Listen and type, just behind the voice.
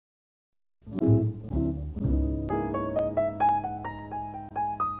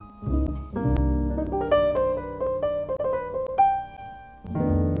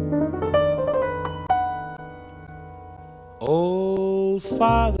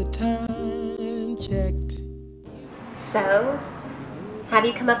Father Time checked. So, have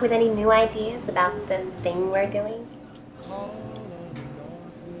you come up with any new ideas about the thing we're doing?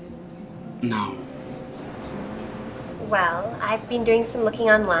 No. Well, I've been doing some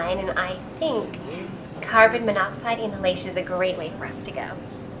looking online, and I think carbon monoxide inhalation is a great way for us to go.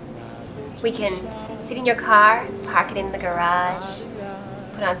 We can sit in your car, park it in the garage,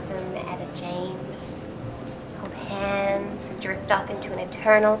 put on some Etta James, hold hands, and drift off into an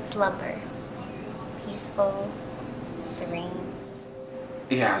eternal slumber. Peaceful, serene.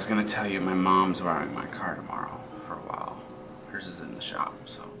 Yeah, I was gonna tell you, my mom's borrowing my car tomorrow for a while. Hers is in the shop,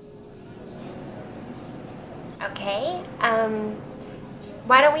 so. Okay,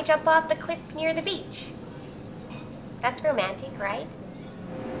 why don't we jump off the cliff near the beach? That's romantic, right?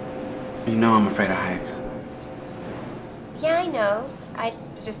 You know I'm afraid of heights. Yeah, I know. I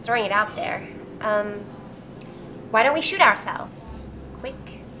was just throwing it out there. Why don't we shoot ourselves? Quick,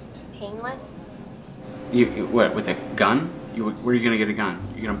 painless. What, with a gun? Where are you gonna get a gun?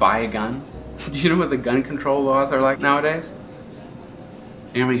 You gonna buy a gun? Do you know what the gun control laws are like nowadays?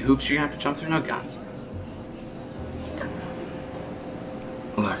 You know how many hoops you're gonna have to jump through? No guns.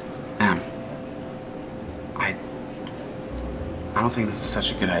 Look, Em, I don't think this is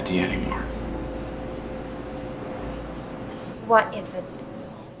such a good idea anymore. What is it?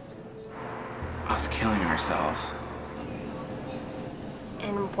 Us killing ourselves.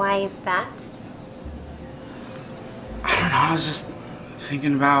 And why is that? I don't know, I was just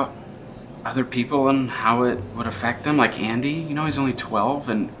thinking about other people and how it would affect them. Like Andy, you know, he's only 12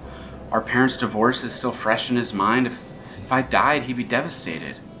 and our parents' divorce is still fresh in his mind. If I died, he'd be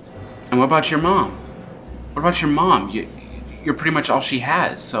devastated. And what about your mom? What about your mom? You're pretty much all she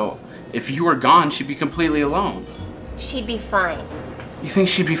has, so if you were gone, she'd be completely alone. She'd be fine. You think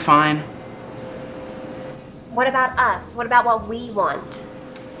she'd be fine? What about us? What about what we want?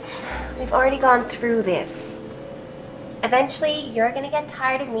 We've already gone through this. Eventually, you're gonna get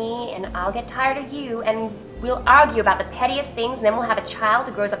tired of me, and I'll get tired of you, and we'll argue about the pettiest things, and then we'll have a child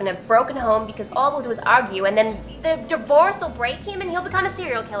who grows up in a broken home because all we'll do is argue, and then the divorce will break him, and he'll become a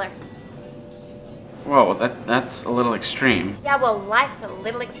serial killer. Whoa, that's a little extreme. Yeah, well, life's a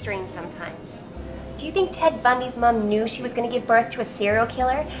little extreme sometimes. Do you think Ted Bundy's mom knew she was going to give birth to a serial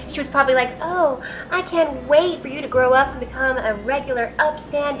killer? She was probably like, oh, I can't wait for you to grow up and become a regular,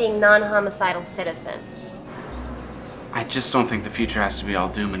 upstanding, non-homicidal citizen. I just don't think the future has to be all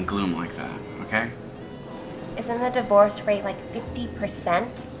doom and gloom like that, okay? Isn't the divorce rate like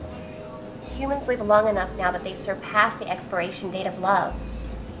 50%? Humans live long enough now that they surpass the expiration date of love.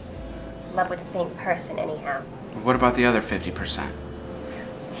 Love with the same person, anyhow. What about the other 50%?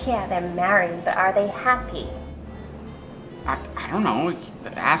 Yeah, they're married, but are they happy? I don't know.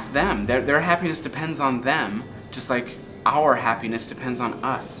 Ask them. Their happiness depends on them, just like our happiness depends on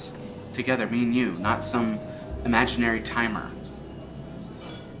us. Together, me and you, not some imaginary timer.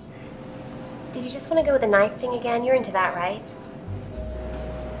 Did you just want to go with the knife thing again? You're into that, right?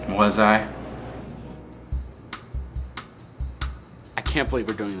 Was I? I can't believe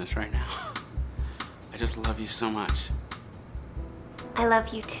we're doing this right now. I just love you so much. I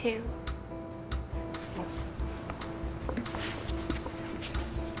love you too.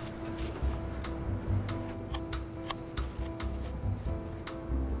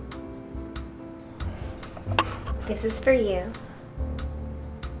 This is for you.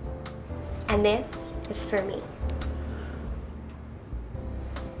 And this is for me.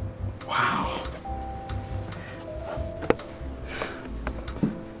 Wow.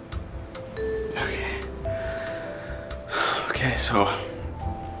 Okay, so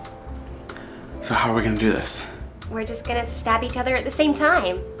how are we gonna do this? We're just gonna stab each other at the same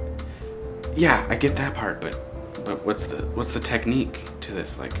time. Yeah, I get that part, but what's the technique to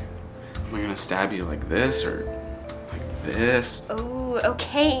this? Like, am I gonna stab you like this or like this? Oh,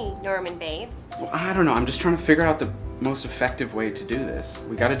 okay, Norman Bates. Well, I don't know. I'm just trying to figure out the most effective way to do this.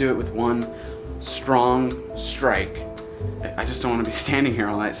 We got to do it with one strong strike. I just don't want to be standing here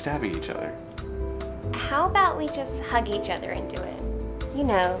all night stabbing each other. How about we just hug each other and do it? You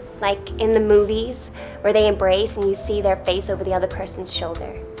know, like in the movies where they embrace and you see their face over the other person's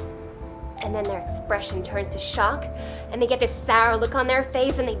shoulder. And then their expression turns to shock and they get this sour look on their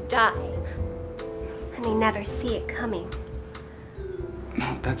face and they die. And they never see it coming.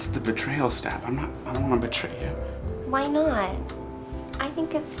 No, that's the betrayal stab. I don't want to betray you. Why not? I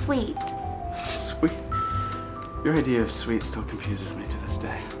think it's sweet. Sweet? Your idea of sweet still confuses me to this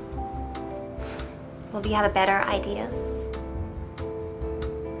day. Well, do you have a better idea?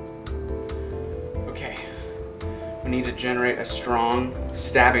 Okay. We need to generate a strong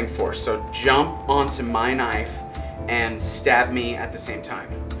stabbing force. So jump onto my knife and stab me at the same time.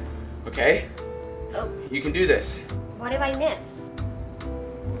 Okay? Oh, You can do this. what if I miss?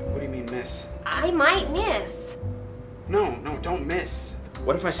 What do you mean miss? I might miss. No, don't miss.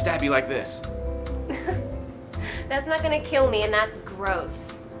 What if I stab you like this? That's not gonna kill me, and that's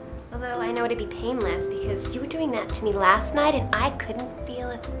gross. Although I know it'd be painless because you were doing that to me last night and I couldn't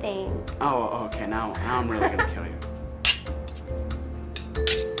feel a thing. Oh, okay, now I'm really gonna kill you.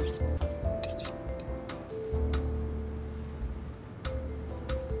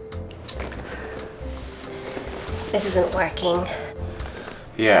 This isn't working.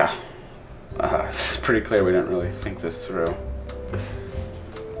 Yeah. It's pretty clear we didn't really think this through.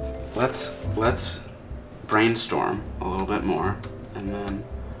 Let's brainstorm a little bit more, and then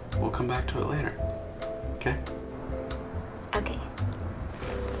we'll come back to it later. Okay? Okay.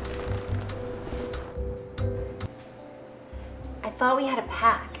 I thought we had a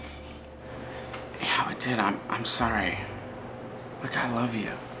pact. Yeah, we did. I'm sorry. Look, I love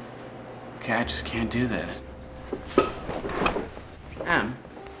you. Okay, I just can't do this.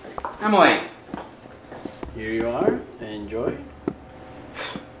 Emily! Here you are. Enjoy.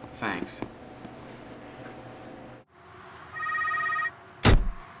 Thanks.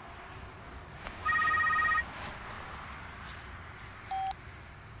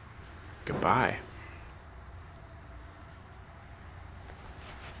 Goodbye.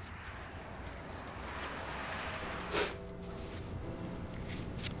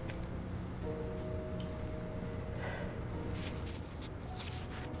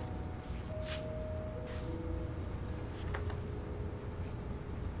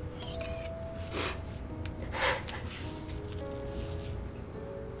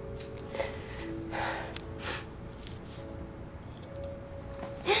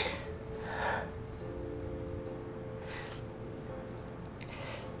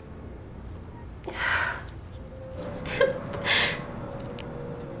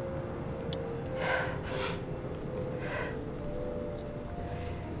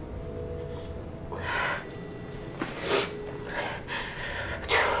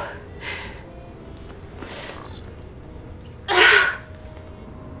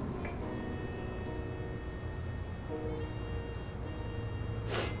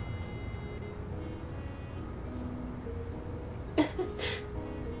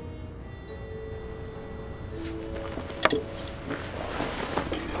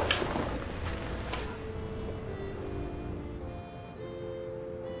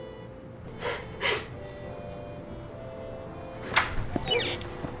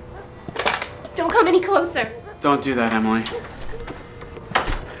 Don't come any closer. Don't do that, Emily.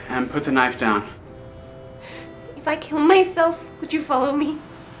 And put the knife down. If I kill myself, would you follow me?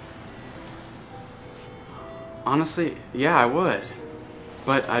 Honestly, yeah, I would.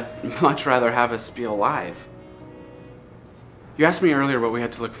 But I'd much rather have us be alive. You asked me earlier what we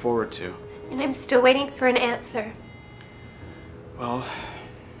had to look forward to. And I'm still waiting for an answer. Well,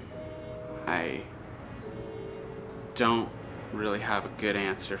 I don't really have a good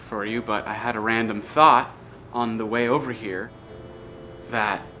answer for you, but I had a random thought on the way over here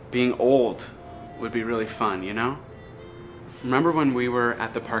that being old would be really fun, you know? Remember when we were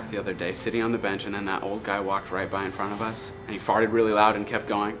at the park the other day, sitting on the bench, and then that old guy walked right by in front of us, and he farted really loud and kept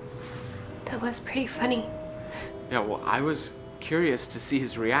going? That was pretty funny. Yeah, well, I was curious to see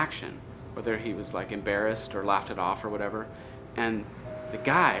his reaction, whether he was like embarrassed or laughed it off or whatever, and the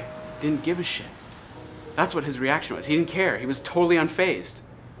guy didn't give a shit. That's what his reaction was. He didn't care. He was totally unfazed.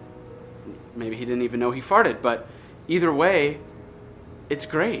 Maybe he didn't even know he farted, but either way, it's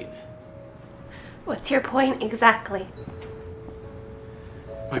great. What's your point exactly?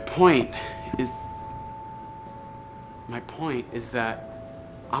 My point is that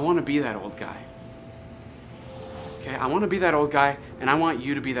I want to be that old guy. Okay? I want to be that old guy, and I want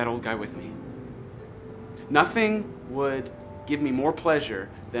you to be that old guy with me. Nothing would give me more pleasure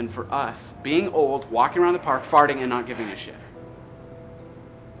than for us being old, walking around the park, farting, and not giving a shit.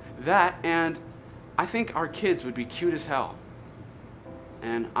 That, and I think our kids would be cute as hell.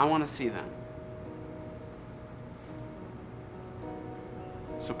 And I want to see them.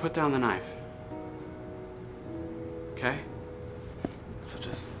 So put down the knife. Okay? So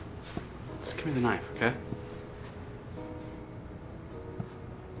just give me the knife, okay?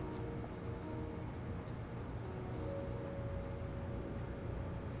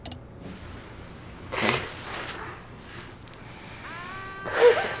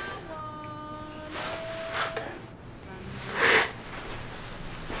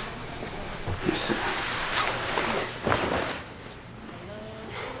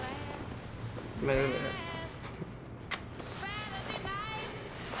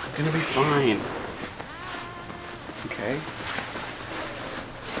 I'm gonna be fine.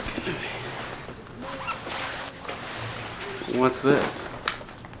 What's this?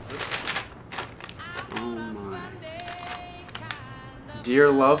 Oh my. Dear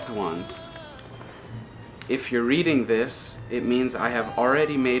loved ones, if you're reading this, it means I have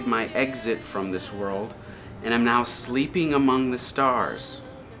already made my exit from this world and am now sleeping among the stars.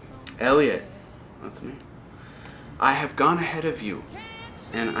 Elliot, that's me. I have gone ahead of you,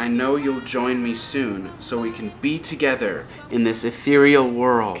 and I know you'll join me soon so we can be together in this ethereal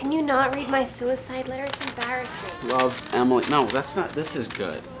world. Can you not read my suicide letter? It's embarrassing. Love, Emily. No, that's not. This is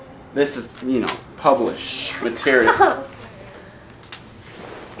good. This is, you know, published material. Oh.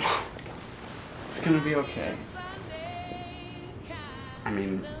 It's gonna be okay. I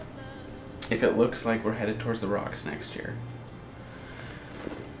mean, if it looks like we're headed towards the rocks next year,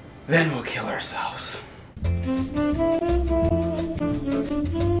 then we'll kill ourselves.